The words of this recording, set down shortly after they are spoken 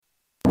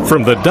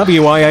From the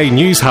WIA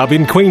News Hub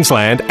in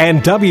Queensland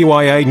and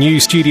WIA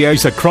News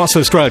Studios across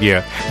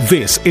Australia,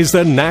 this is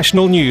the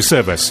National News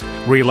Service,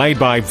 relayed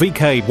by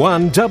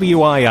VK1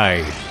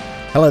 WIA.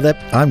 Hello there,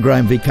 I'm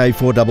Graham,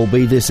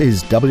 VK4BB. This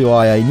is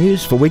WIA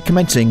News for week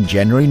commencing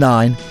January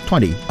 9,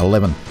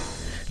 2011.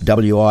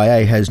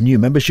 WIA has new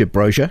membership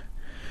brochure.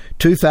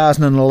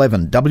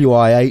 2011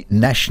 WIA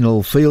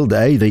National Field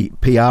Day, the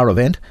PR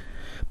event.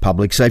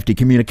 Public Safety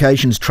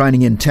Communications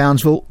training in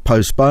Townsville,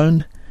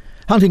 postponed.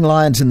 Hunting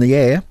lions in the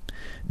air.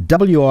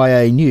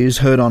 WIA News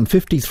heard on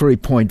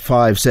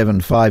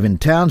 53.575 in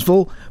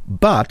Townsville,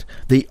 but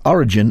the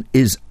origin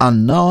is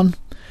unknown.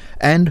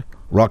 And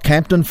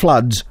Rockhampton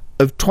floods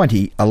of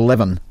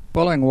 2011.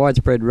 Following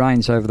widespread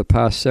rains over the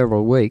past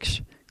several weeks,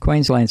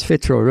 Queensland's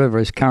Fitzroy River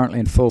is currently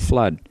in full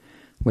flood,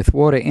 with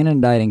water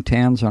inundating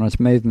towns on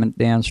its movement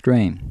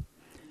downstream.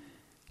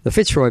 The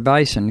Fitzroy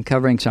Basin,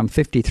 covering some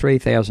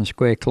 53,000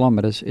 square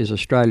kilometres, is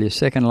Australia's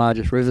second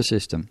largest river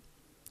system.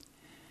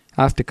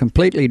 After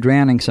completely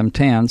drowning some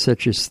towns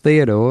such as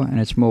Theodore and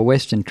its more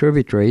western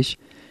tributaries,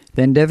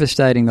 then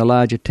devastating the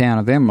larger town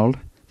of Emerald,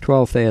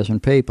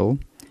 12,000 people,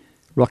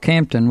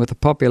 Rockhampton, with a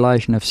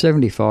population of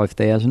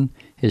 75,000,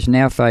 is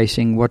now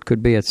facing what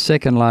could be its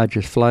second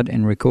largest flood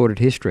in recorded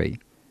history.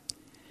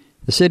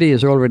 The city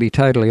is already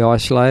totally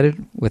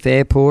isolated, with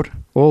airport,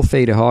 all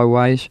feeder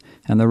highways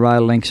and the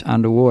rail links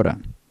underwater.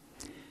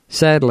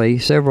 Sadly,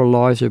 several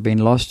lives have been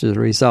lost as a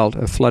result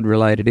of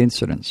flood-related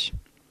incidents.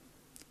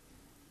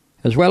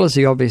 As well as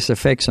the obvious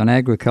effects on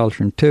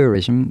agriculture and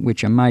tourism,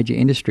 which are major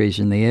industries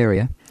in the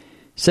area,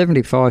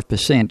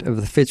 75% of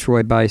the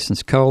Fitzroy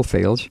Basin's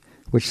coalfields,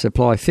 which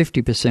supply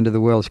 50% of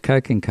the world's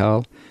coking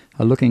coal,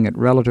 are looking at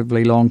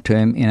relatively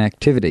long-term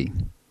inactivity.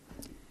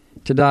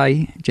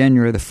 Today,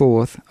 January the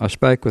 4th, I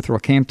spoke with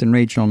Rockhampton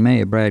Regional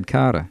Mayor Brad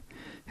Carter,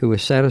 who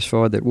was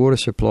satisfied that water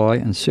supply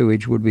and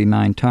sewage would be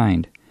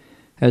maintained,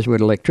 as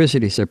would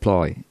electricity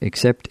supply,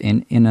 except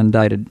in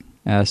inundated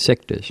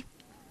sectors.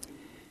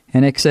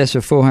 In excess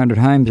of 400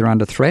 homes are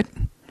under threat,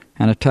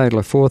 and a total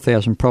of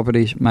 4,000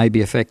 properties may be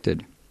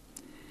affected.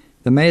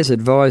 The Mayor's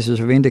advisors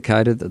have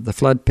indicated that the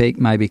flood peak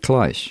may be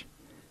close,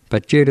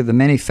 but due to the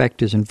many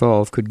factors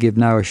involved could give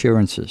no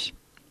assurances.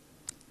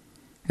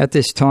 At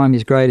this time,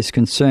 his greatest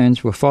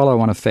concerns were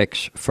follow-on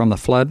effects from the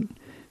flood,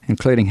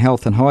 including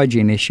health and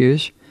hygiene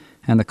issues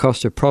and the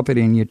cost of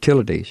property and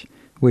utilities,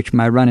 which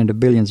may run into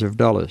billions of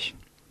dollars.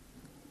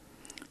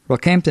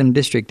 Rockhampton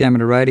District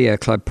Amateur Radio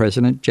Club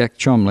President Jack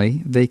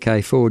Chomley,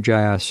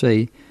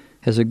 VK4JRC,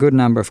 has a good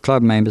number of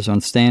club members on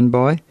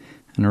standby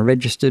and are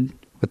registered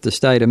with the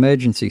State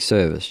Emergency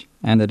Service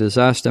and the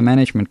Disaster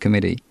Management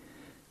Committee,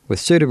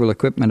 with suitable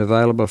equipment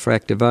available for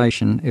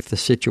activation if the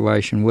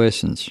situation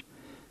worsens,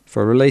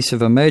 for release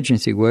of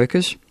emergency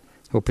workers,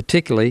 or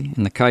particularly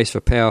in the case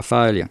of power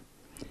failure.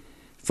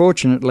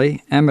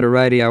 Fortunately, amateur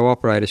radio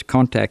operators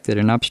contacted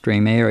in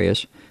upstream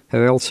areas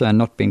have also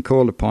not been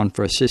called upon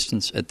for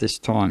assistance at this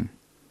time.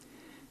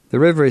 The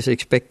river is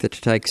expected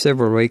to take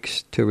several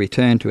weeks to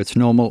return to its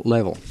normal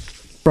level.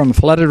 From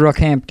flooded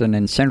Rockhampton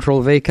in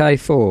central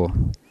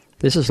VK4,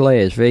 this is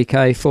Les,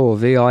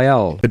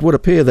 VK4VIL. It would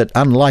appear that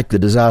unlike the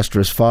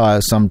disastrous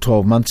fires some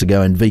 12 months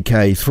ago in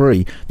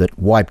VK3 that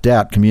wiped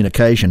out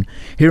communication,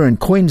 here in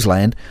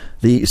Queensland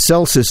the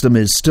cell system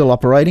is still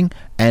operating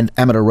and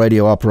amateur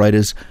radio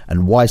operators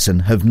and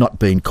WISN have not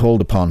been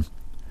called upon.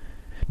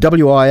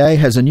 WIA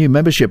has a new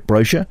membership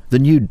brochure. The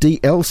new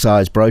DL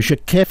size brochure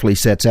carefully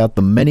sets out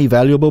the many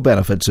valuable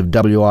benefits of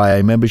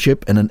WIA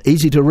membership in an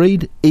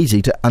easy-to-read,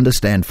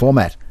 easy-to-understand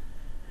format.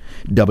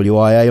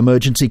 WIA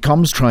Emergency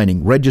Comms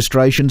Training,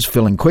 registrations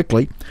filling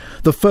quickly.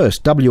 The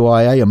first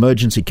WIA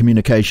Emergency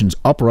Communications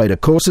Operator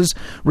courses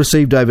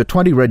received over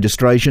 20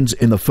 registrations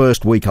in the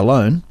first week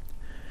alone.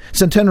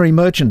 Centenary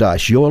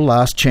Merchandise, your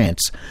last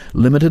chance.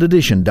 Limited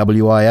edition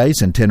WIA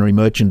Centenary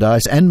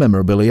Merchandise and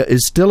memorabilia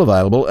is still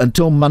available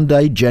until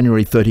Monday,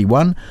 January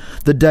 31,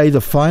 the day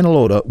the final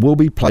order will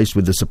be placed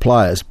with the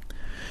suppliers.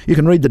 You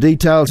can read the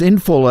details in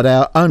full at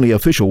our only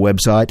official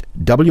website,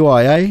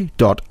 wia.org.au.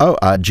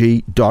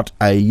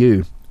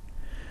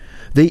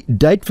 The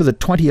date for the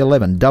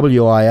 2011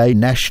 WIA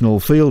National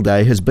Field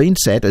Day has been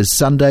set as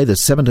Sunday the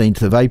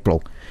 17th of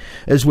April.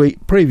 As we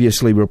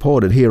previously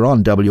reported here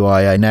on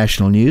WIA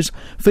National News,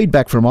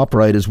 feedback from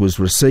operators was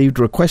received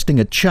requesting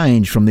a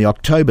change from the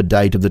October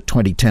date of the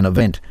 2010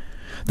 event.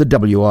 The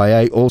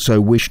WIA also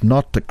wished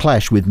not to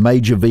clash with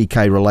major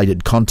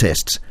VK-related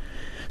contests.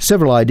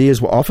 Several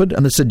ideas were offered,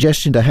 and the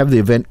suggestion to have the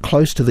event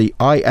close to the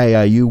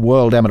IARU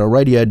World Amateur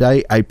Radio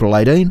Day, April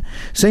 18,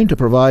 seemed to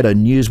provide a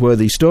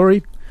newsworthy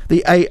story.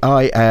 The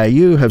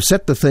AIRU have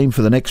set the theme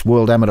for the next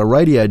World Amateur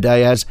Radio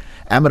Day as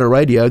Amateur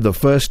Radio, the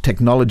first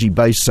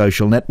technology-based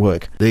social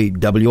network. The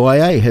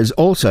WIA has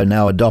also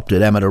now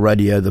adopted Amateur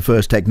Radio, the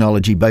first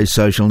technology-based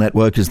social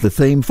network, as the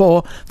theme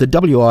for the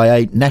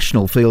WIA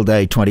National Field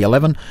Day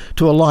 2011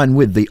 to align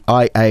with the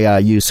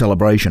IARU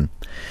celebration.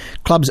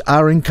 Clubs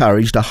are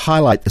encouraged to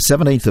highlight the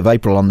 17th of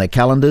April on their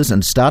calendars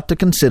and start to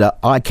consider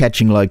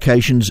eye-catching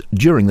locations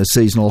during the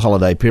seasonal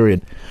holiday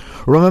period.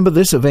 Remember,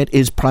 this event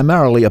is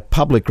primarily a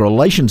public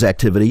relations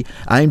activity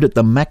aimed at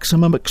the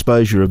maximum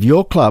exposure of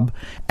your club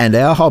and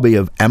our hobby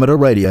of amateur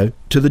radio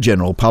to the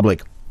general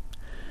public.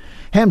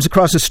 Hams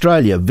across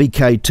Australia,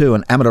 VK2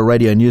 and Amateur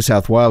Radio New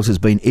South Wales has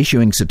been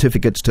issuing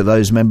certificates to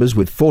those members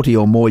with 40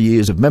 or more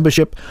years of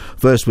membership,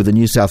 first with the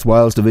New South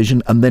Wales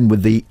division and then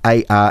with the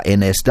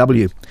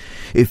ARNSW.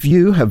 If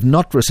you have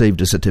not received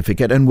a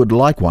certificate and would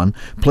like one,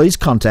 please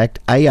contact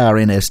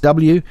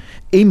ARNSW,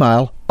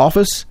 email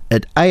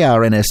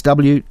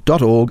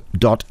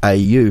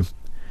office@arnsw.org.au.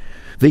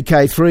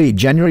 VK3,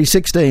 January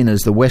 16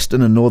 is the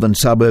Western and Northern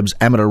Suburbs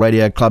Amateur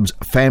Radio Club's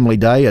Family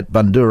Day at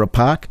Bundoora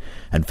Park,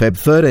 and Feb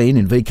 13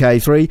 in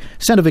VK3,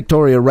 Centre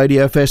Victoria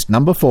Radio Fest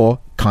No. 4,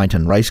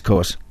 Kyneton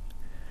Racecourse.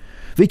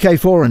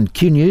 VK4 and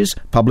Q News,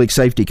 Public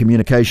Safety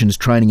Communications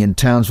Training in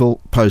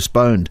Townsville,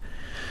 postponed.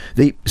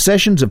 The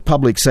sessions of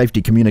public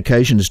safety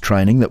communications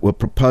training that were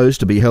proposed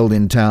to be held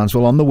in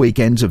Townsville on the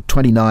weekends of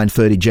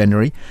 29-30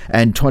 January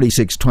and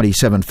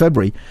 26-27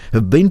 February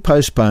have been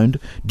postponed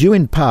due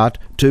in part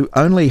to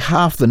only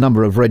half the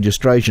number of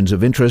registrations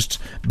of interests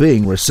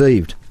being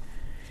received.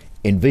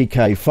 In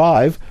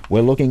VK5,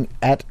 we're looking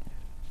at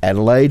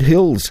Adelaide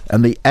Hills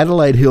and the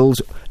Adelaide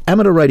Hills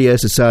Amateur Radio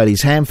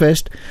Society's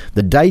Hamfest.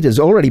 The date has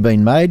already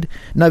been made,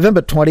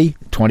 November 20,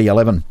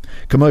 2011.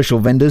 Commercial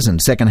vendors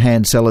and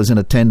second-hand sellers in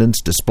attendance,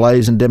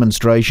 displays and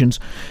demonstrations.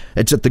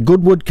 It's at the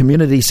Goodwood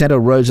Community Centre,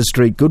 Rosa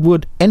Street,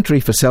 Goodwood. Entry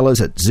for sellers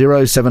at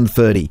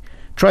 0730.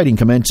 Trading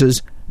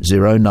commences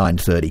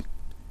 0930.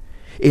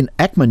 In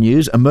ACMA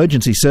News,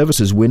 emergency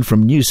services win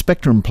from new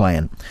spectrum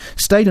plan.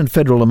 State and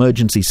federal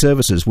emergency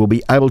services will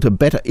be able to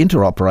better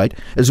interoperate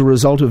as a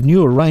result of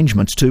new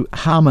arrangements to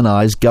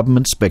harmonise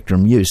government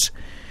spectrum use.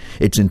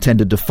 It's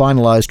intended to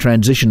finalise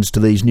transitions to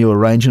these new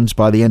arrangements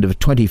by the end of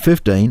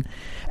 2015,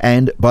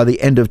 and by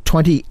the end of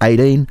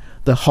 2018,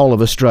 the whole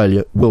of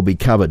Australia will be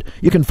covered.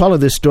 You can follow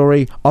this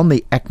story on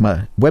the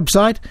ACMA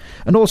website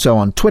and also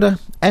on Twitter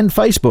and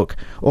Facebook.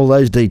 All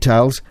those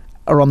details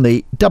are on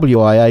the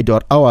wia.org.au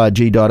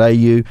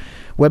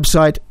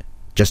website.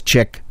 Just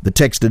check the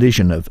text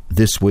edition of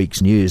this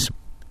week's news.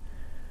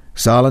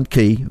 Silent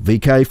Key,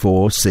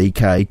 VK4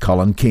 CK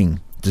Colin King,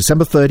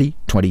 December 30,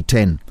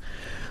 2010.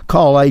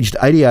 Cole, aged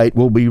 88,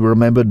 will be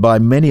remembered by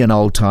many an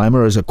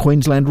old-timer as a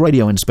Queensland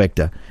radio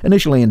inspector,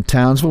 initially in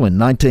Townsville in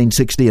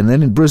 1960 and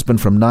then in Brisbane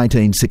from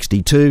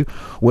 1962,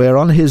 where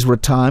on his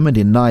retirement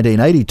in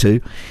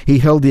 1982 he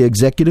held the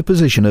executive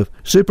position of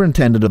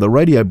Superintendent of the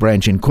Radio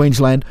Branch in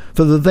Queensland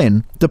for the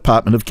then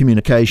Department of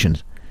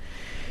Communications.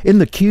 In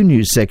the Q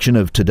News section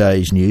of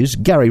today's news,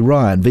 Gary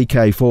Ryan,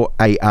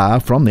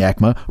 VK4AR from the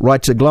ACMA,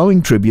 writes a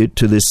glowing tribute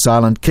to this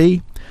silent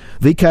key,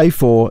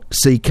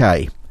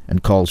 VK4CK.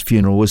 And Cole's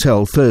funeral was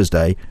held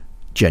Thursday,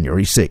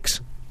 January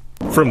 6.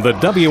 From the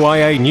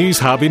WIA News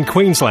Hub in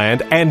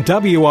Queensland and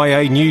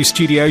WIA News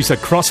Studios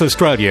across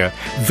Australia,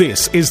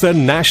 this is the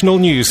National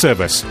News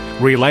Service,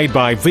 relayed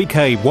by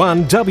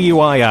VK1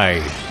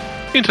 WIA.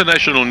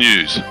 International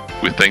news,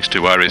 with thanks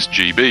to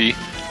RSGB,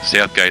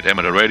 Southgate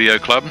Amateur Radio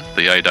Club,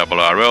 the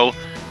ARRL,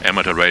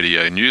 Amateur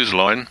Radio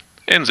Newsline,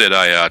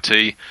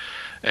 NZART,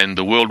 and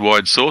the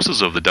worldwide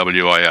sources of the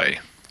WIA.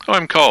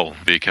 I'm Cole,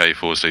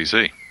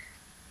 VK4CC.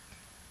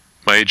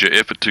 Major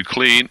effort to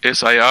clean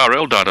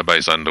SARL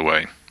database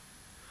underway.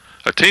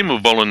 A team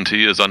of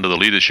volunteers under the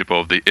leadership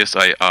of the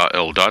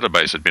SARL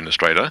database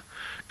administrator,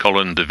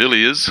 Colin de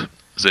Villiers,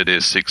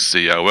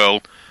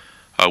 ZS6COL,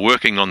 are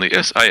working on the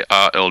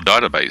SARL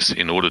database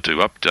in order to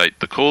update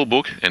the call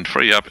book and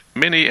free up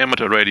many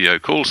amateur radio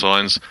call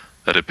signs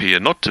that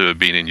appear not to have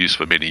been in use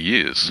for many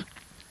years.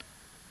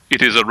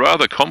 It is a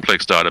rather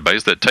complex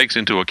database that takes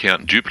into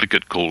account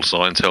duplicate call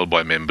signs held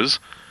by members,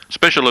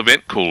 special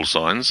event call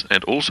signs,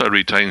 and also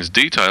retains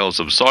details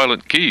of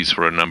silent keys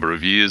for a number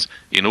of years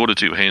in order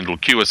to handle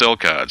QSL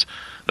cards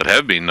that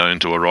have been known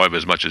to arrive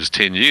as much as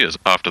 10 years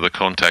after the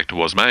contact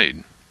was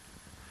made.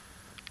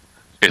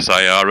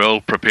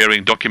 SARL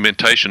preparing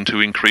documentation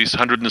to increase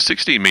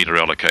 160 metre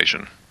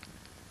allocation.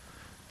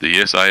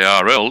 The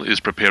SARL is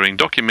preparing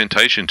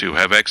documentation to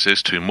have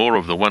access to more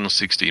of the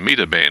 160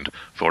 metre band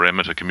for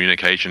amateur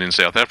communication in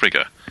South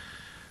Africa.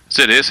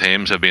 ZS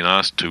hams have been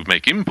asked to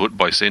make input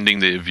by sending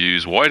their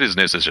views wide as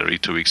necessary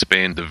to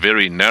expand the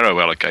very narrow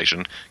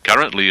allocation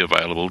currently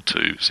available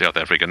to South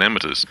African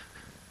amateurs.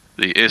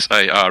 The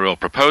SARL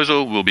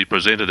proposal will be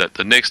presented at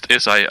the next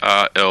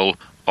SARL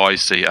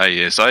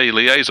ICASA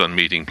liaison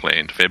meeting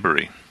planned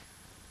February.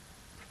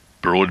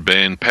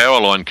 Broadband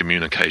powerline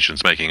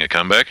communications making a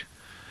comeback.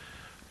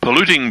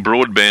 Polluting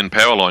broadband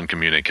powerline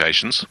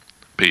communications,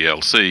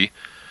 PLC,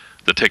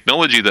 the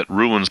technology that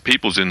ruins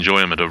people's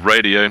enjoyment of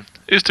radio,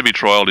 is to be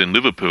trialled in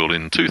Liverpool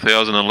in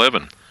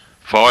 2011,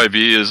 5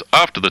 years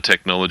after the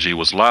technology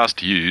was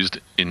last used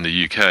in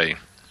the UK.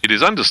 It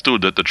is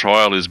understood that the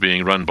trial is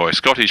being run by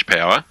Scottish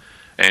Power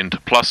and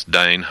Plus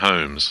Dane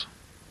Homes.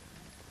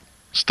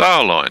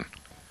 Starline.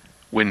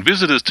 When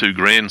visitors to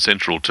Grand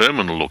Central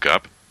Terminal look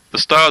up, the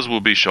stars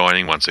will be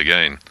shining once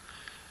again.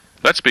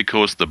 That's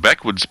because the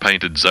backwards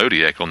painted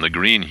zodiac on the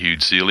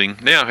green-hued ceiling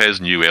now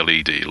has new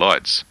LED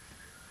lights.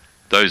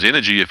 Those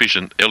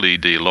energy-efficient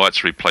LED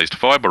lights replaced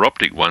fibre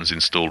optic ones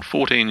installed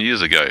 14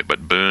 years ago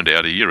but burned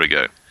out a year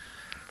ago.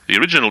 The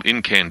original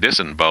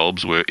incandescent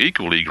bulbs were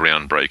equally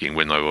groundbreaking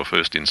when they were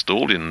first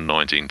installed in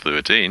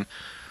 1913,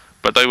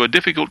 but they were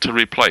difficult to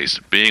replace,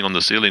 being on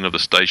the ceiling of the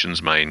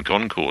station's main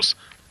concourse,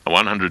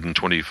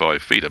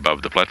 125 feet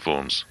above the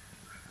platforms.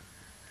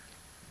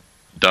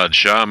 Dud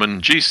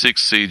Sharman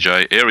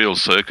G6CJ Aerial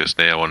Circus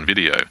now on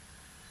video.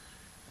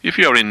 If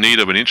you are in need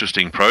of an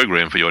interesting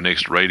program for your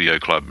next radio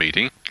club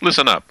meeting,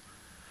 listen up.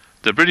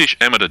 The British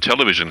Amateur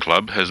Television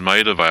Club has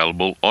made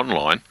available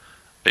online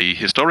a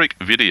historic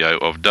video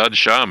of Dud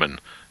Sharman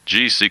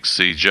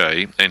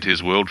G6CJ and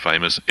his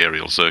world-famous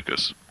aerial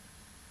circus.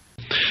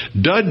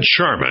 Dud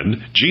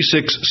Sharman,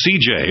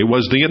 G6CJ,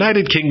 was the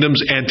United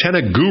Kingdom's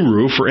antenna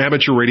guru for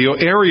amateur radio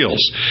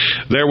aerials.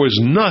 There was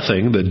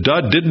nothing that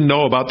Dud didn't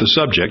know about the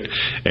subject,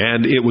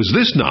 and it was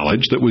this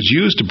knowledge that was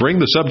used to bring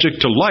the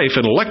subject to life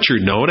in a lecture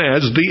known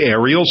as the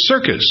Aerial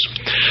Circus.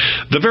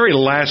 The very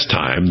last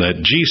time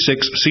that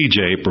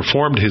G6CJ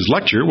performed his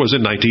lecture was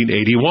in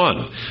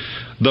 1981.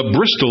 The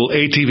Bristol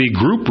ATV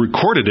group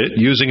recorded it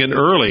using an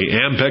early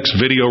Ampex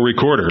video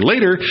recorder.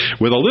 Later,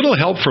 with a little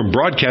help from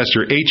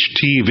broadcaster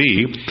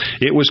HTV,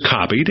 it was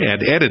copied and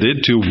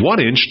edited to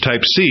 1-inch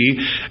Type C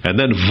and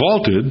then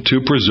vaulted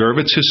to preserve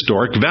its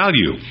historic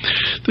value.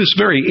 This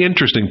very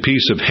interesting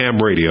piece of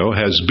ham radio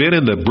has been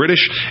in the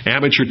British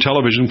Amateur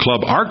Television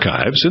Club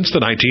archive since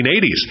the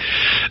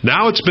 1980s.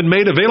 Now it's been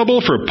made available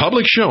for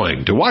public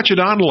showing. To watch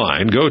it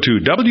online, go to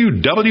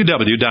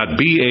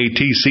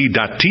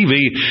www.batc.tv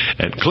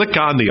and click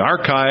on the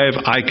archive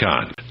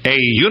icon. A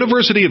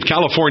University of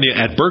California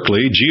at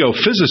Berkeley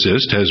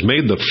geophysicist has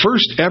made the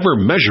first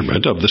ever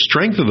measurement of the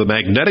strength of the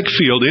magnetic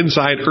field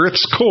inside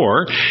Earth's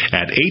core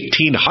at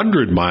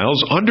 1,800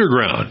 miles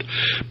underground.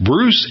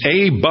 Bruce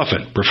A.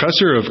 Buffett,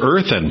 professor of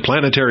Earth and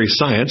Planetary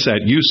Science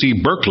at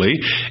UC Berkeley,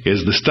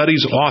 is the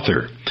study's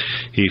author.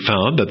 He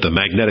found that the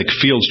magnetic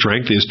field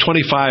strength is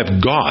 25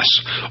 Gauss,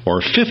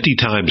 or 50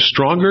 times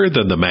stronger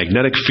than the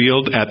magnetic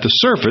field at the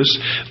surface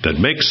that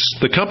makes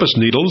the compass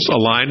needles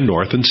align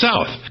north and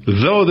south.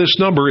 Though this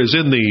number is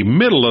in the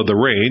middle of the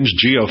range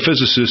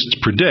geophysicists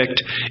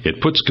predict,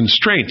 it puts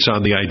constraints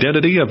on the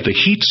identity of the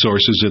heat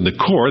sources in the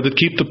core that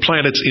keep the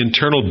planet's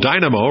internal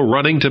dynamo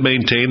running to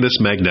maintain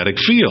this magnetic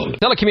field.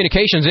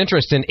 Telecommunications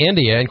interests in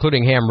India,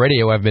 including ham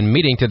radio, have been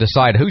meeting to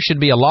decide who should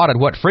be allotted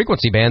what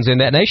frequency bands in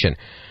that nation.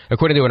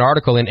 According to an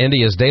article in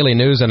India's Daily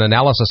News and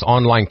Analysis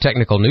online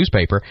technical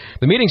newspaper,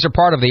 the meetings are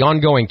part of the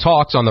ongoing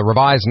talks on the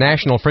revised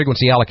National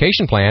Frequency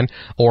Allocation Plan,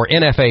 or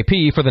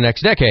NFAP, for the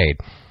next decade.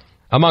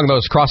 Among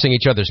those crossing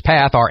each other's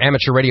path are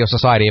Amateur Radio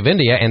Society of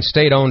India and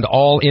state-owned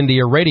All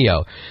India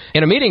Radio.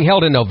 In a meeting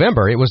held in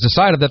November, it was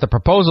decided that the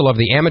proposal of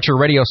the Amateur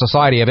Radio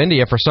Society of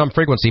India for some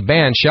frequency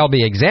bands shall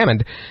be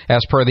examined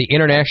as per the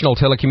International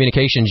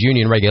Telecommunications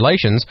Union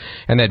regulations,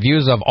 and that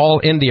views of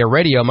All India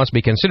Radio must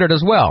be considered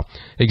as well.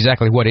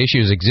 Exactly what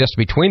issues exist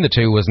between the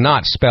two was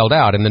not spelled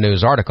out in the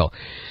news article.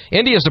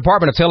 India's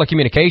Department of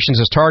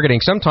Telecommunications is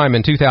targeting sometime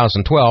in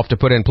 2012 to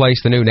put in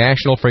place the new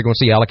National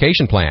Frequency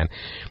Allocation Plan.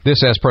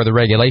 This as per the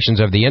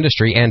regulations of the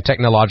industry and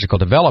technological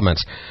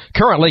developments.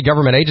 Currently,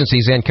 government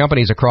agencies and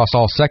companies across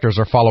all sectors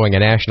are following a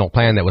national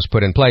plan that was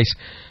put in place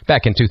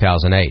back in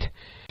 2008.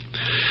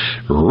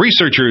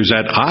 Researchers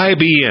at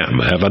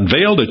IBM have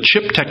unveiled a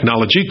chip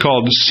technology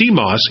called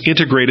CMOS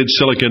Integrated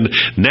Silicon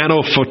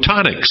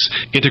Nanophotonics,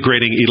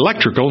 integrating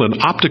electrical and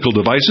optical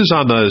devices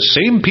on the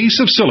same piece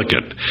of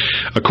silicon.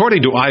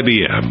 According to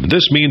IBM,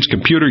 this means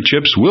computer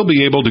chips will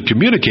be able to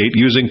communicate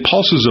using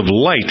pulses of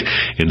light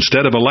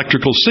instead of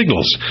electrical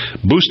signals,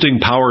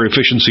 boosting power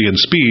efficiency and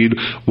speed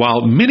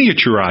while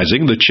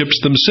miniaturizing the chips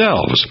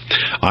themselves.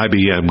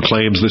 IBM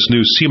claims this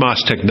new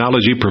CMOS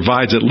technology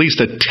provides at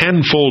least a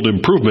 10-fold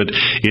improvement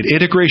in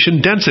integration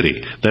density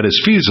that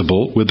is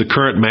feasible with the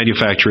current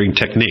manufacturing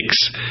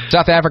techniques.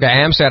 South Africa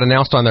AMSAT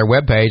announced on their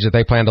webpage that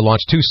they plan to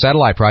launch 2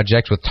 satellite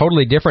projects with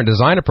totally different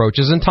design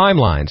approaches and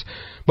timelines.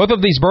 Both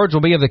of these birds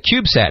will be of the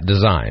CubeSat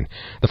design.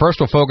 The first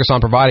will focus on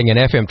providing an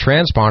FM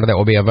transponder that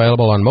will be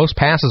available on most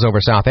passes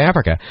over South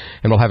Africa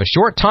and will have a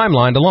short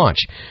timeline to launch.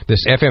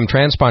 This FM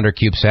transponder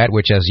CubeSat,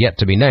 which has yet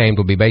to be named,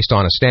 will be based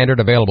on a standard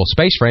available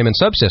space frame and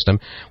subsystem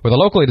with a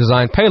locally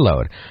designed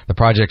payload. The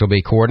project will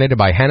be coordinated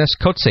by Hannes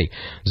Kotze,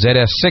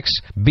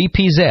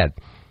 ZS6BPZ.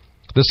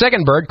 The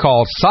second bird,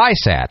 called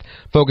SciSat,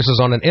 focuses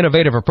on an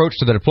innovative approach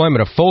to the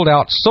deployment of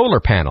fold-out solar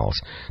panels.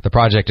 The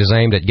project is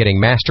aimed at getting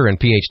master and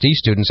PhD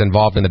students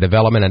involved in the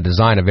development and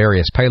design of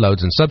various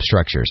payloads and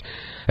substructures.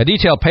 A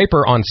detailed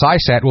paper on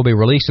SciSat will be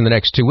released in the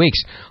next 2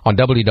 weeks on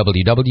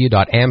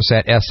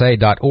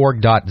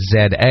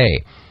www.amsatsa.org.za.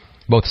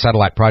 Both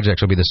satellite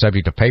projects will be the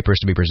subject of papers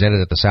to be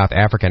presented at the South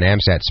African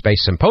AMSAT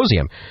Space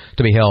Symposium,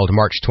 to be held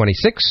March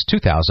 26,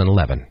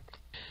 2011.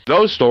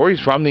 Those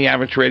stories from the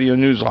Amateur Radio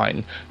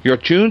Newsline. You're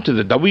tuned to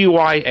the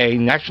WIA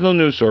National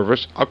News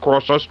Service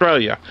across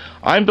Australia.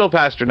 I'm Bill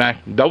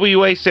Pasternak,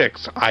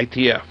 WA6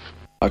 ITF.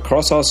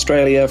 Across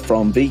Australia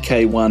from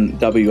VK1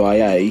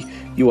 WIA,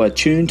 you are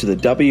tuned to the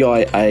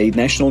WIA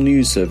National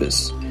News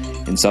Service.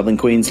 In southern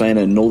Queensland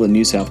and northern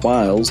New South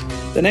Wales,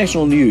 the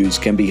national news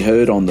can be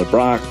heard on the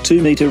BRAC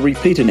 2-metre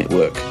repeater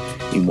network.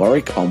 In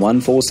Warwick on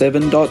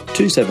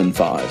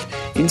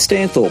 147.275, in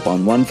Stanthorpe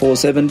on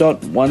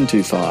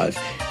 147.125,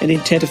 and in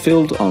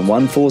Tenterfield on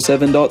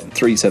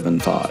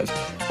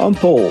 147.375. I'm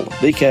Paul,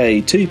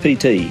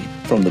 VK2PT,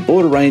 from the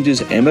Border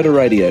Rangers Amateur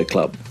Radio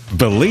Club.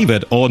 Believe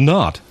it or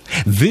not,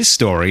 this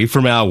story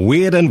from our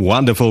Weird and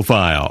Wonderful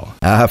file.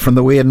 From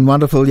the Weird and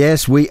Wonderful,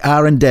 yes, we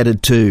are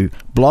indebted to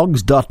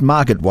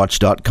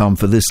blogs.marketwatch.com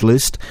for this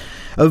list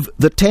of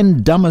the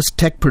 10 dumbest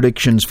tech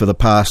predictions for the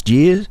past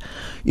year.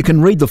 You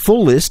can read the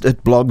full list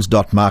at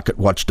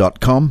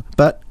blogs.marketwatch.com,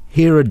 but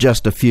here are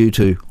just a few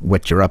to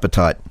whet your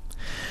appetite.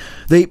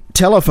 The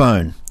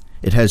telephone.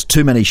 It has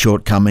too many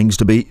shortcomings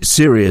to be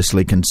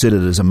seriously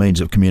considered as a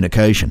means of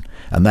communication,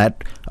 and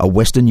that a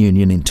Western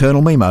Union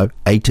internal memo,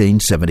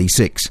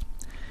 1876.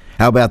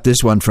 How about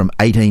this one from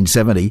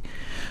 1870?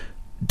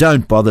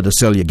 Don't bother to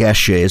sell your gas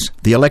shares.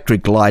 The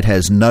electric light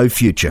has no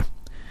future.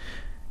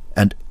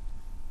 And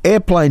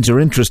airplanes are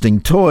interesting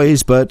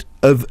toys, but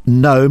of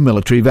no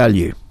military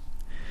value.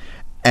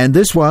 And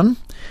this one,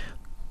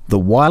 the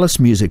wireless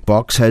music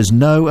box has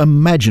no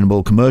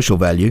imaginable commercial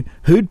value.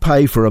 Who'd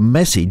pay for a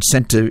message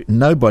sent to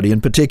nobody in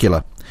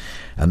particular?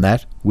 And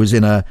that was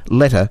in a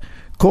letter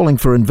calling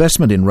for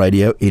investment in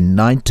radio in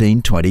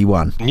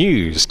 1921.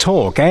 News,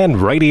 talk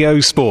and radio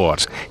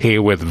sport.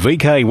 Here with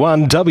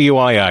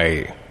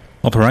VK1WIA.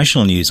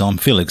 Operational news, I'm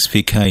Felix,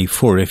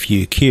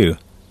 VK4FUQ.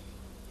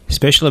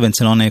 Special events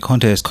and on-air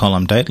contest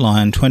column,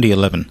 Dateline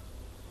 2011.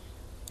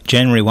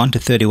 January 1 to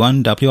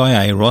 31,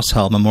 WIA Ross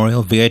Hull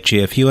Memorial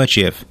VHF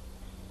UHF.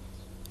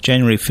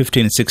 January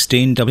 15 and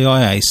 16,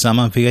 WIA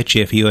Summer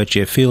VHF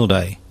UHF Field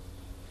Day.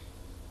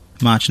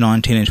 March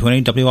 19 and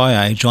 20,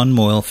 WIA John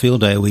Moyle Field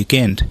Day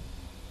Weekend.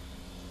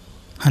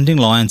 Hunting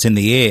lions in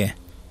the air.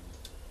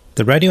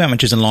 The Radio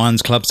Amateurs and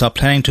Lions Clubs are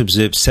planning to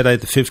observe Saturday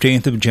the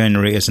 15th of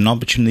January as an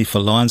opportunity for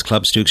Lions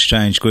Clubs to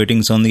exchange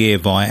greetings on the air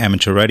via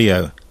amateur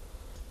radio.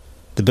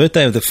 The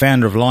birthday of the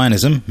founder of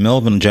Lionism,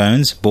 Melvin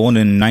Jones, born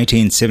in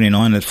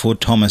 1879 at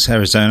Fort Thomas,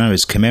 Arizona,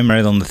 is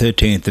commemorated on the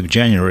 13th of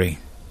January.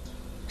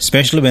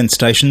 Special event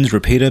stations,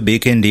 repeater,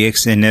 beacon,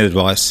 DX and net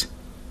advice.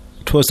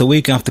 'Twas the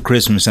week after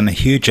Christmas and a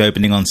huge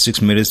opening on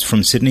 6 metres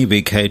from Sydney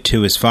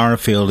VK2 as far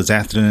afield as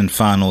Atherton in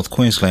far north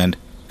Queensland,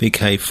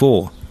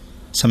 VK4,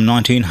 some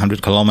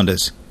 1900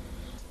 kilometres.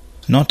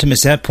 Not to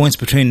miss out, points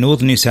between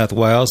northern New South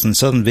Wales and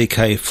southern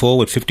VK4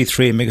 with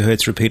 53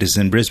 MHz repeaters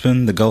in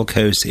Brisbane, the Gold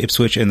Coast,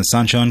 Ipswich and the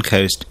Sunshine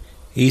Coast,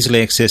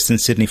 easily accessed in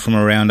Sydney from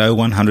around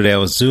 0100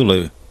 hours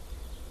Zulu.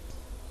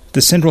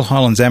 The Central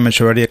Highlands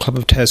Amateur Radio Club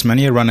of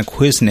Tasmania run a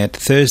QuizNet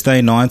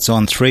Thursday nights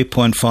on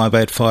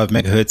 3.585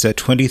 MHz at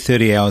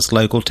 20:30 hours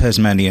local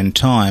Tasmanian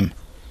time.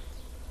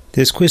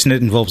 This QuizNet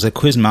involves a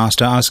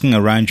quizmaster asking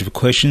a range of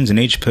questions and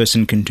each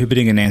person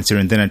contributing an answer,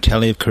 and then a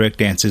tally of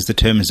correct answers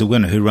determines the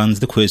winner who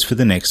runs the quiz for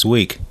the next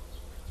week.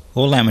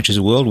 All amateurs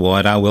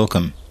worldwide are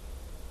welcome.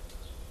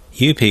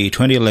 UP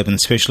 2011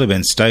 Special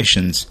Event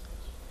Stations.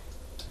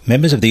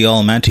 Members of the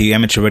Almaty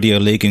Amateur Radio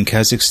League in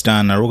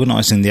Kazakhstan are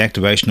organising the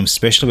activation of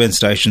special event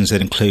stations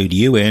that include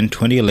UN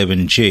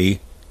 2011G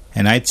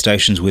and 8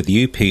 stations with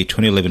UP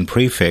 2011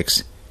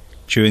 prefix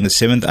during the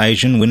 7th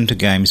Asian Winter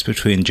Games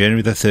between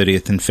January the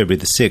 30th and February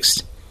the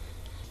 6th.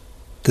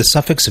 The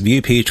suffix of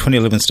UP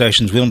 2011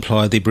 stations will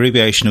imply the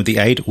abbreviation of the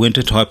 8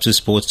 winter types of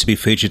sports to be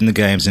featured in the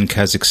Games in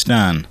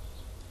Kazakhstan.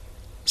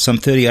 Some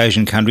 30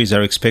 Asian countries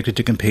are expected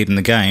to compete in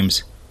the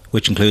Games,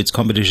 which includes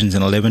competitions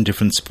in 11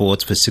 different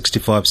sports for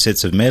 65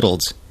 sets of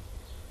medals.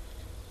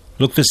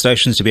 Look for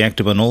stations to be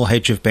active on all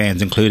HF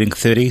bands including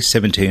 30,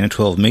 17 and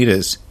 12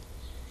 metres,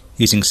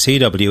 using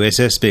CW,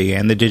 SSB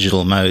and the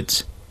digital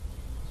modes.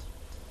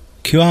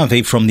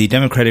 QRV from the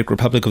Democratic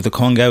Republic of the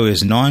Congo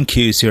is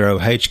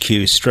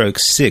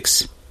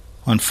 9Q0HQ/6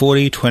 on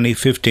 40, 20,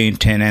 15,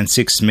 10 and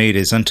 6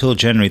 metres until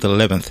January the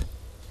 11th.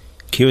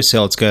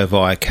 QSLs go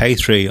via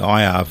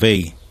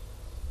K3IRV.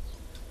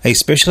 A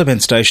special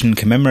event station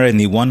commemorating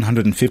the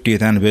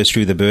 150th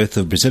anniversary of the birth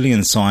of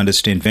Brazilian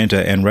scientist, inventor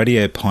and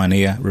radio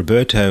pioneer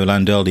Roberto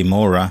Landel de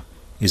Moura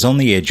is on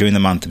the air during the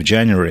month of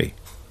January.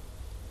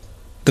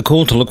 The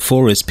call to look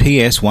for is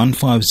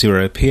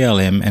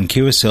PS150PLM and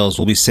QSLs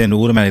will be sent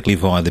automatically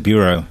via the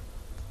Bureau.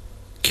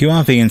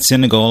 QRV in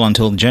Senegal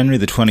until January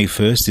the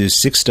 21st is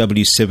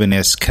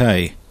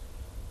 6W7SK.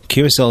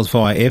 QSLs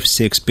via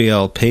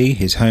F6BLP,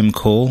 his home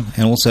call,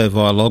 and also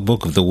via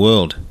Logbook of the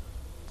World.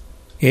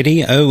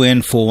 Eddie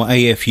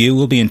ON4AFU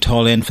will be in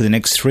Thailand for the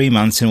next 3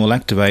 months and will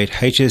activate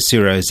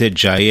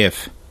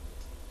HS0ZJF.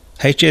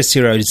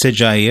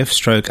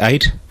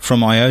 HS0ZJF-8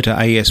 from IOTA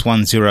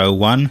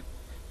AS101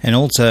 and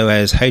also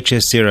as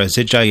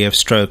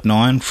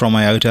HS0ZJF-9 from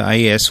IOTA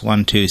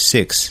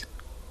AS126.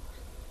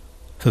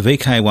 For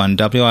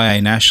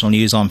VK1WIA National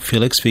News, I'm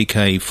Felix,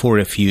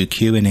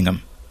 VK4FUQ in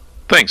Ingham.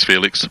 Thanks,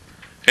 Felix.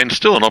 And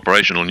still on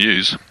operational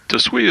news, to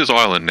Swears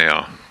Island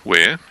now,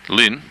 where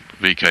Lynn,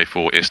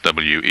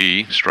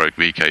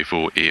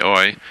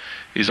 VK4SWE/VK4EI,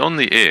 is on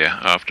the air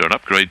after an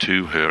upgrade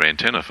to her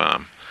antenna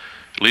farm.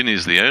 Lynn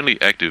is the only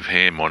active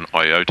ham on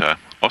IOTA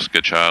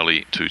Oscar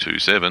Charlie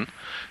 227,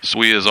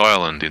 Swears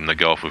Island in the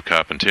Gulf of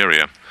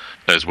Carpentaria,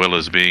 as well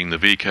as being the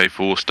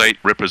VK4 state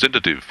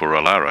representative for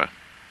Alara.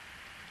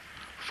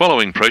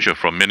 Following pressure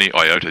from many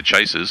IOTA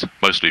chasers,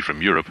 mostly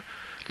from Europe,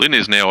 Lynn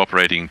is now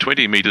operating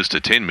 20 metres to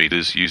 10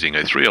 metres using a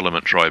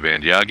 3-element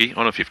tri-band Yagi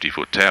on a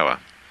 50-foot tower.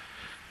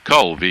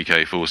 Cole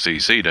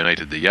VK4CC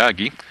donated the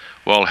Yagi,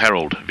 while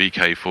Harold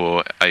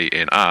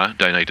VK4ANR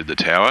donated the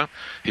tower,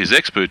 his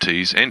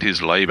expertise and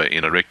his labour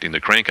in erecting the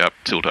crank-up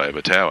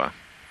tilt-over tower.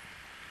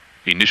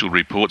 Initial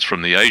reports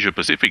from the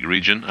Asia-Pacific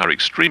region are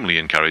extremely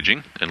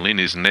encouraging, and Lynn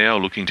is now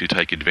looking to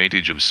take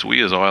advantage of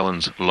Swears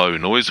Island's low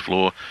noise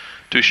floor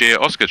to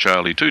share Oscar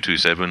Charlie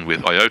 227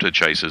 with IOTA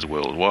chasers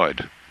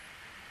worldwide.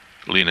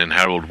 Lynn and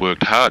Harold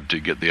worked hard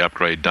to get the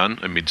upgrade done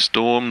amid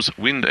storms,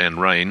 wind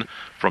and rain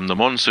from the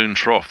monsoon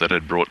trough that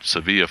had brought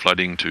severe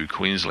flooding to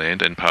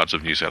Queensland and parts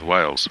of New South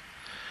Wales.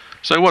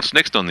 So what's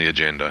next on the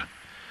agenda?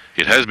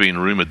 It has been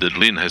rumoured that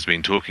Lynn has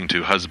been talking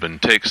to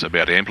husband Tex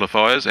about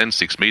amplifiers and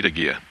 6-metre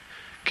gear.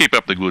 Keep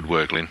up the good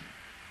work, Lynn.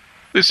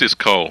 This is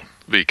Cole,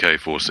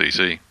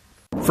 VK4CC.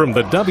 From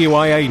the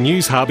WIA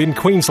News Hub in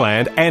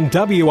Queensland and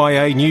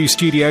WIA News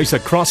Studios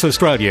across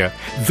Australia,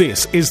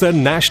 this is the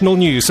National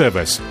News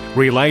Service,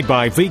 relayed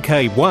by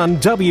VK1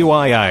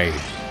 WIA.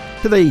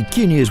 To the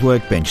Q News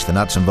Workbench, the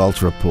Nuts and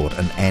Bolts Report,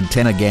 an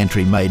antenna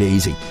gantry made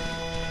easy.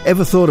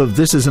 Ever thought of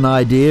this as an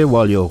idea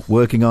while you're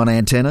working on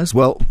antennas?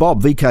 Well,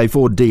 Bob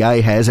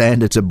VK4DA has,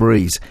 and it's a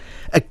breeze.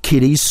 A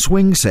kiddie's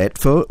swing set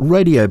for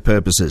radio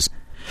purposes.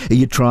 Are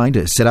you trying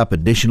to set up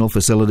additional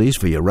facilities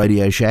for your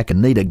Radio Shack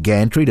and need a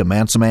gantry to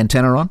mount some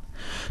antenna on?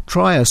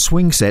 Try a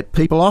swing set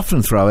people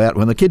often throw out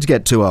when the kids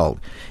get too old.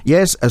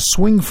 Yes, a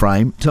swing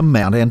frame to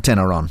mount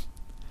antenna on.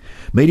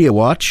 Media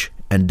Watch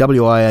and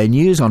WIA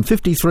News on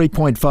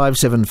 53.575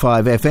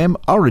 FM,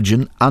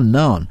 origin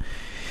unknown.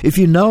 If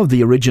you know of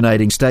the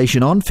originating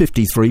station on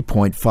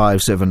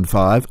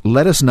 53.575,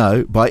 let us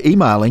know by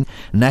emailing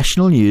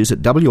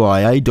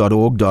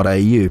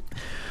nationalnews@wia.org.au.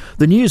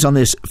 The news on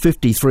this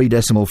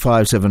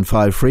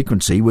 53.575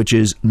 frequency, which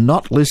is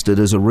not listed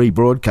as a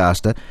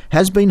rebroadcaster,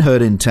 has been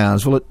heard in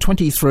Townsville at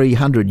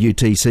 2300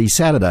 UTC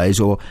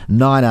Saturdays or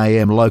 9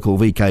 a.m. local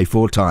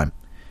VK4 time.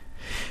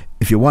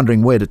 If you're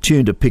wondering where to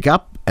tune to pick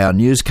up our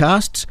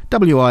newscasts,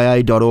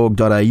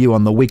 wia.org.au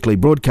on the weekly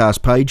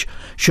broadcast page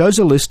shows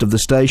a list of the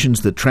stations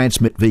that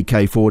transmit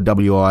VK4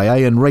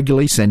 WIA and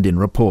regularly send in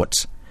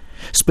reports.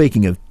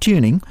 Speaking of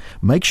tuning,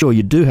 make sure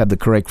you do have the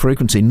correct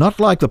frequency,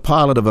 not like the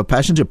pilot of a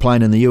passenger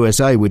plane in the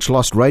USA which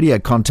lost radio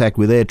contact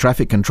with air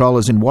traffic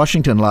controllers in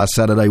Washington last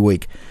Saturday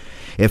week.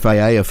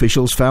 FAA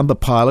officials found the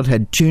pilot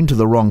had tuned to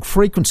the wrong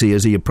frequency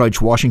as he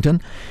approached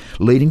Washington,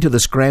 leading to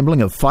the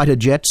scrambling of fighter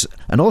jets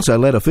and also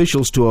led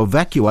officials to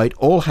evacuate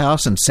all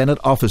House and Senate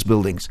office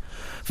buildings.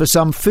 For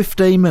some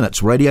 15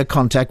 minutes, radio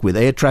contact with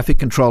air traffic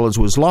controllers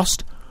was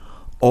lost,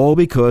 all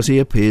because he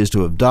appears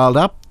to have dialed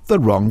up the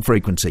wrong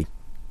frequency.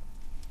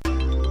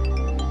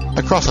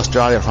 Across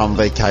Australia from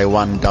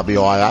VK1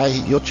 WIA,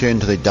 you're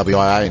tuned to the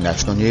WIA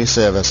National News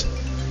Service.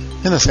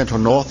 In the Central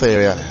North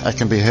area, it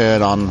can be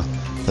heard on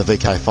the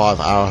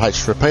VK5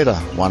 RLH repeater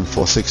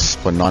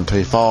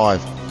 146.925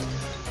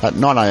 at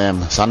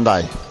 9am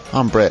Sunday.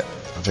 I'm Brett,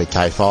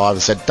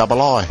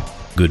 VK5ZII.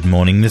 Good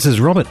morning, this is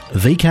Robert,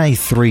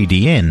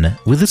 VK3DN,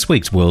 with this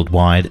week's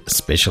Worldwide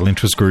Special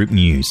Interest Group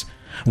news.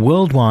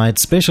 Worldwide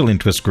Special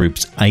Interest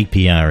Group's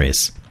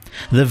APRS.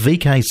 The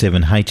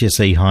VK7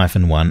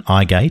 HSE-1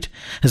 iGate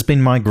has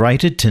been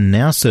migrated to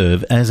now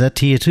serve as a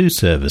Tier 2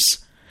 service.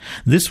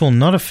 This will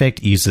not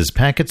affect users'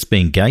 packets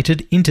being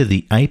gated into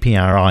the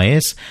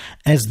APRIS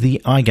as the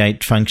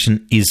iGate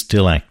function is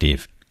still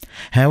active.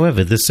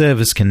 However, the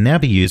service can now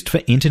be used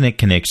for internet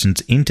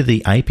connections into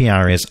the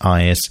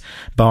APRS-IS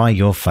by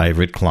your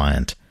favourite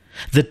client.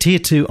 The Tier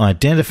 2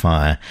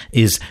 identifier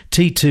is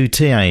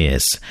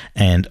T2TAS,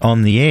 and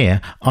on the air,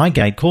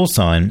 iGate call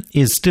sign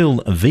is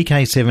still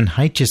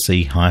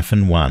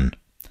VK7HSE-1.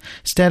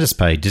 Status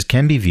pages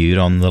can be viewed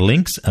on the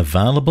links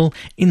available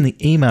in the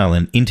email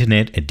and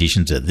internet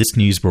editions of this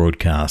news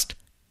broadcast.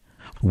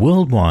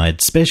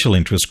 Worldwide Special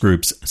Interest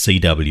Groups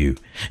CW,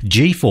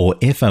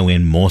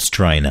 G4FON Morse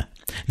Trainer.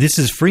 This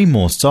is free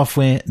Morse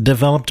software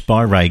developed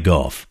by Ray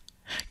Goff.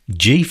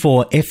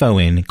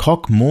 G4FON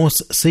Cock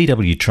Morse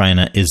CW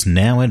Trainer is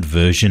now at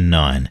version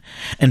 9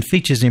 and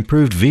features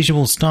improved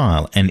visual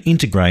style and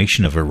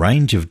integration of a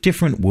range of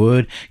different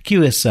Word,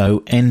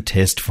 QSO and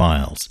test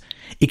files.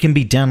 It can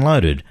be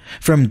downloaded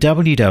from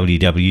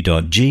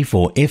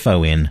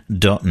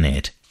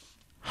www.g4fon.net.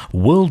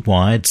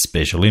 Worldwide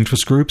Special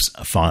Interest Group's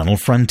Final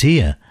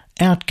Frontier,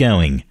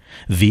 Outgoing,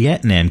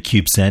 Vietnam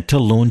CubeSat to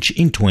launch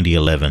in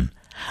 2011.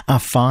 A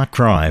far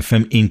cry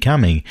from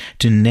incoming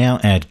to now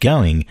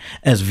outgoing,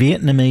 as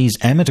Vietnamese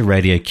amateur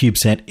radio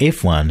CubeSat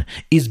F1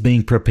 is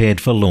being prepared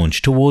for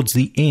launch towards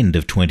the end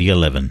of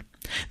 2011.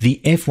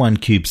 The F1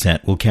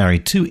 CubeSat will carry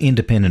 2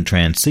 independent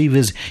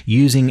transceivers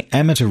using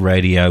amateur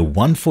radio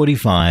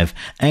 145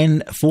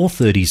 and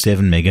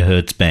 437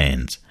 MHz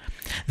bands.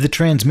 The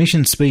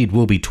transmission speed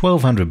will be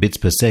 1200 bits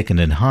per second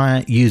and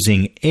higher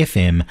using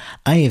FM,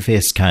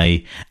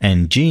 AFSK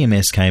and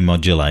GMSK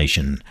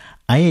modulation,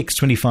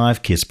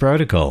 AX25 KISS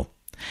protocol.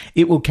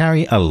 It will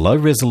carry a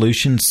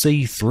low-resolution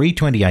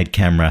C328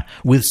 camera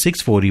with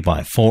 640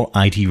 by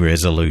 480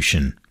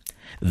 resolution.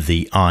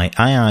 The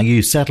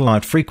IARU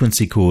Satellite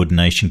Frequency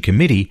Coordination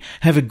Committee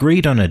have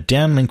agreed on a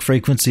downlink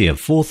frequency of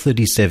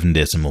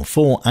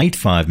 437.485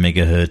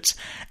 MHz,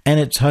 and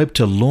it's hoped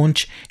to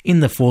launch in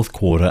the fourth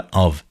quarter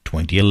of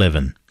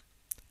 2011.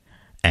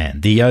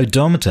 And the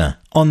odometer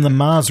on the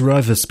Mars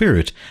rover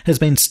Spirit has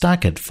been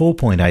stuck at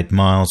 4.8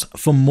 miles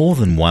for more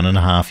than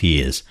 1.5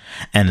 years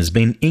and has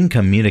been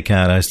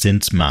incommunicado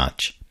since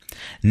March.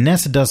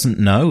 NASA doesn't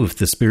know if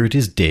the Spirit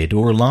is dead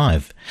or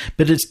alive,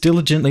 but it's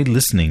diligently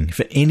listening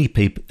for any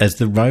peep as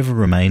the rover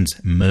remains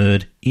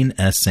mired in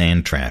a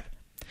sand trap.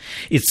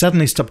 It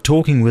suddenly stopped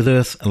talking with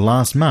Earth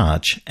last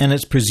March, and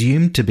it's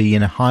presumed to be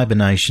in a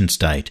hibernation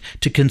state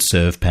to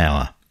conserve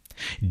power.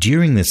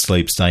 During this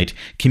sleep state,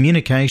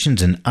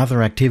 communications and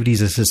other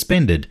activities are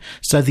suspended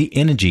so the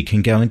energy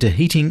can go into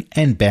heating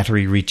and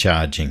battery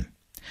recharging.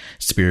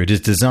 Spirit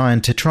is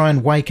designed to try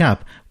and wake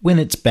up when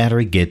its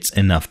battery gets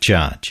enough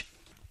charge.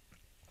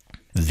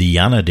 The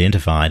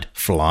unidentified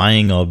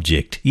flying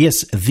object.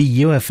 Yes,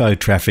 the UFO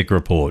traffic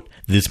report.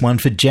 This one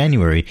for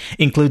January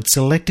includes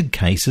selected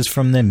cases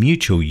from the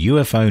Mutual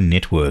UFO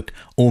Network,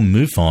 or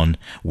MUFON,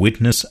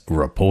 Witness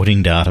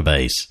Reporting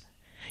Database.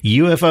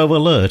 UFO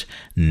Alert,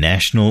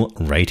 National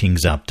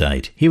Ratings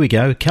Update. Here we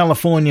go.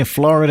 California,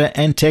 Florida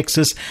and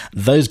Texas,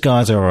 those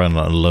guys are on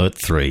Alert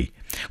 3,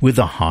 with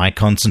a high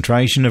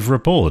concentration of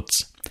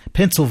reports.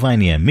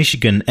 Pennsylvania,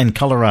 Michigan and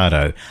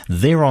Colorado,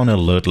 they're on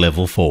Alert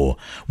Level 4,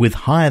 with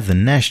higher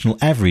than national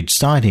average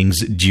sightings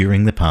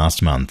during the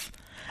past month.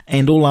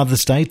 And all other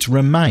states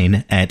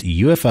remain at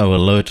UFO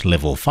Alert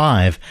Level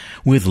 5,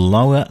 with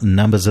lower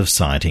numbers of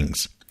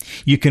sightings.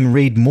 You can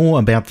read more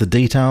about the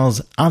details,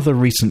 other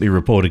recently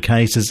reported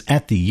cases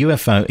at the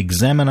UFO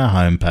Examiner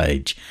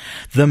homepage.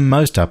 The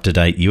most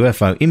up-to-date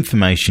UFO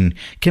information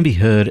can be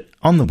heard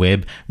on the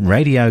web,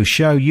 radio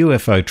show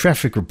UFO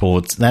traffic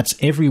reports. That's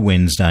every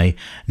Wednesday,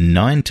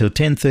 9 till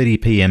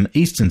 10:30 p.m.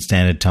 Eastern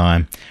Standard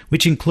Time,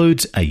 which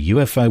includes a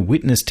UFO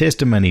Witness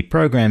Testimony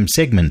program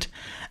segment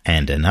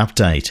and an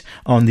update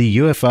on the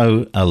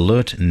UFO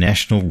Alert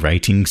National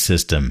Rating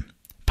System.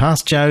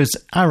 Past shows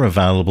are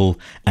available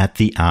at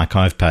the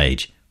archive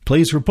page.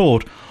 Please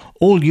report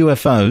all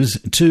UFOs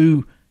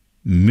to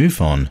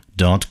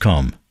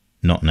MUFON.com,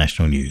 not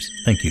National News.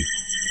 Thank you.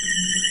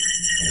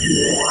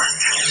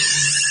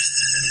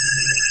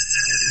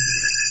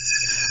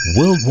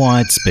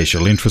 Worldwide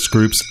Special Interest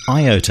Groups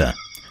IOTA.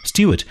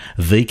 Stewart,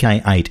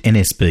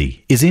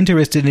 VK8NSB, is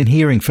interested in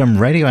hearing from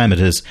radio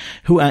amateurs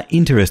who are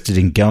interested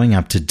in going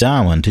up to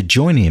Darwin to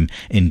join him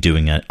in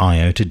doing an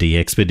IOTA D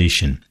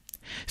expedition.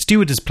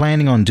 Stewart is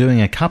planning on doing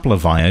a couple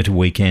of IOTA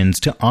weekends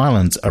to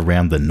islands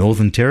around the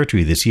Northern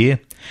Territory this year.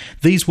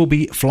 These will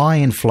be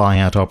fly-in,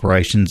 fly-out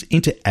operations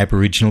into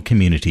Aboriginal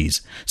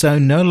communities, so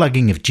no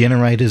lugging of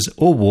generators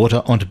or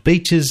water onto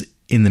beaches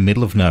in the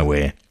middle of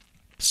nowhere.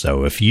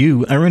 So if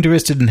you are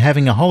interested in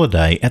having a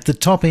holiday at the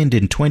top end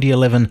in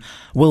 2011,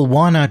 well,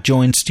 why not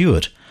join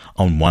Stewart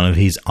on one of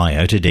his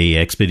IOTA D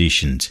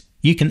expeditions?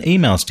 You can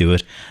email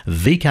Stewart,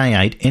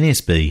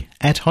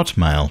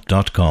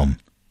 vk8nsb@hotmail.com.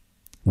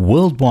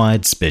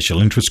 Worldwide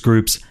Special Interest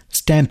Groups,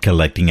 Stamp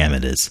Collecting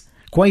Amateurs.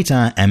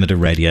 Quasar Amateur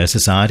Radio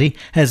Society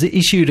has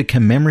issued a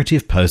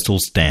commemorative postal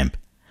stamp.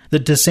 The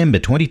December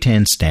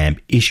 2010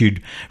 stamp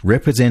issued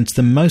represents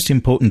the most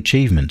important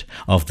achievement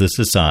of the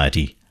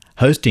Society,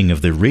 hosting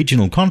of the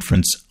regional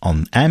conference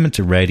on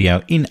amateur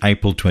radio in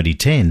April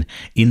 2010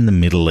 in the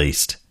Middle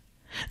East.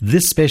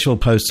 This special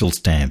postal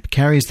stamp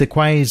carries the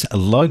Quas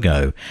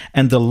logo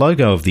and the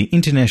logo of the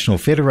International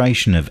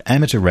Federation of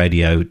Amateur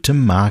Radio to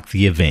mark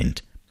the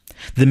event.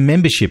 The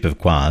membership of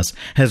Quas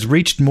has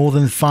reached more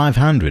than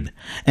 500,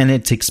 and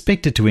it's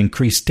expected to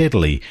increase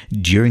steadily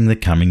during the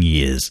coming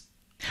years.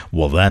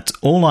 Well, that's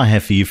all I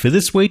have for you for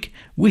this week.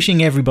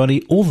 Wishing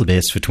everybody all the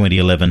best for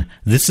 2011.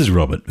 This is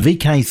Robert,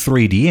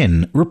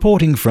 VK3DN,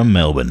 reporting from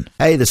Melbourne.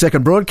 Hey, the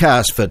second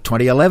broadcast for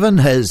 2011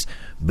 has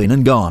been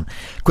and gone.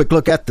 Quick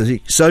look at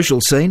the social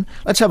scene.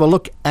 Let's have a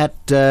look at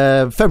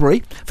February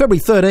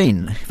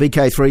 13,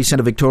 VK3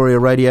 Centre Victoria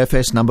Radio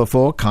Fest number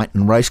 4,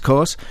 Kyneton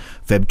Racecourse.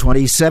 Feb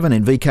 27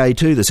 in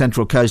VK2, the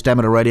Central Coast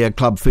Amateur Radio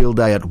Club Field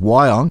Day at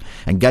Wyong,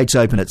 and gates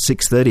open at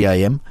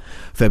 6:30am.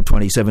 Feb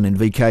 27 in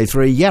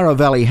VK3, Yarra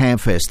Valley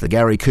Hamfest, the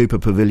Gary Cooper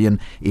Pavilion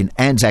in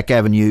Anzac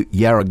Avenue,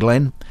 Yarra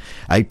Glen.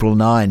 April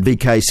 9,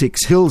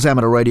 VK6, Hills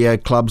Amateur Radio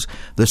Clubs,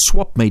 the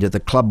Swap Meet at the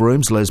Club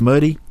Rooms,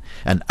 Lesmurdie.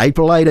 And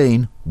April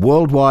 18,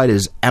 worldwide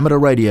is Amateur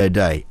Radio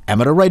Day.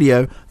 Amateur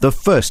Radio, the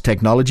first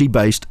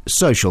technology-based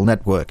social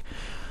network.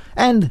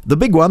 And the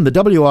big one, the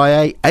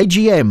WIA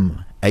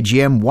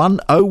AGM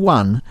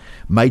 101,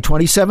 May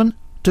 27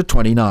 to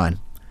 29.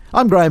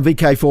 I'm Graham,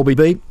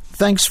 VK4BB.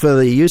 Thanks for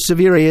the use of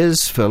your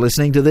ears for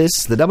listening to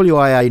this, the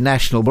WIA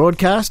National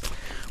Broadcast.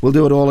 We'll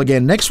do it all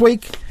again next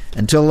week.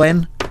 Until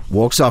then,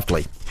 walk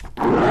softly.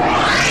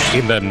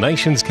 In the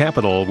nation's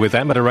capital, with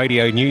amateur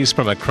radio news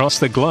from across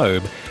the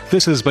globe,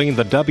 this has been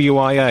the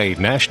WIA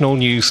National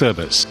News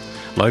Service.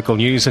 Local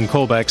news and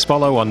callbacks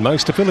follow on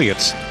most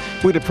affiliates.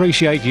 We'd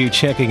appreciate you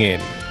checking in.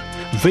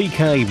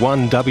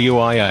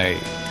 VK1WIA.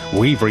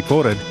 We've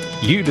reported,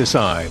 you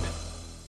decide.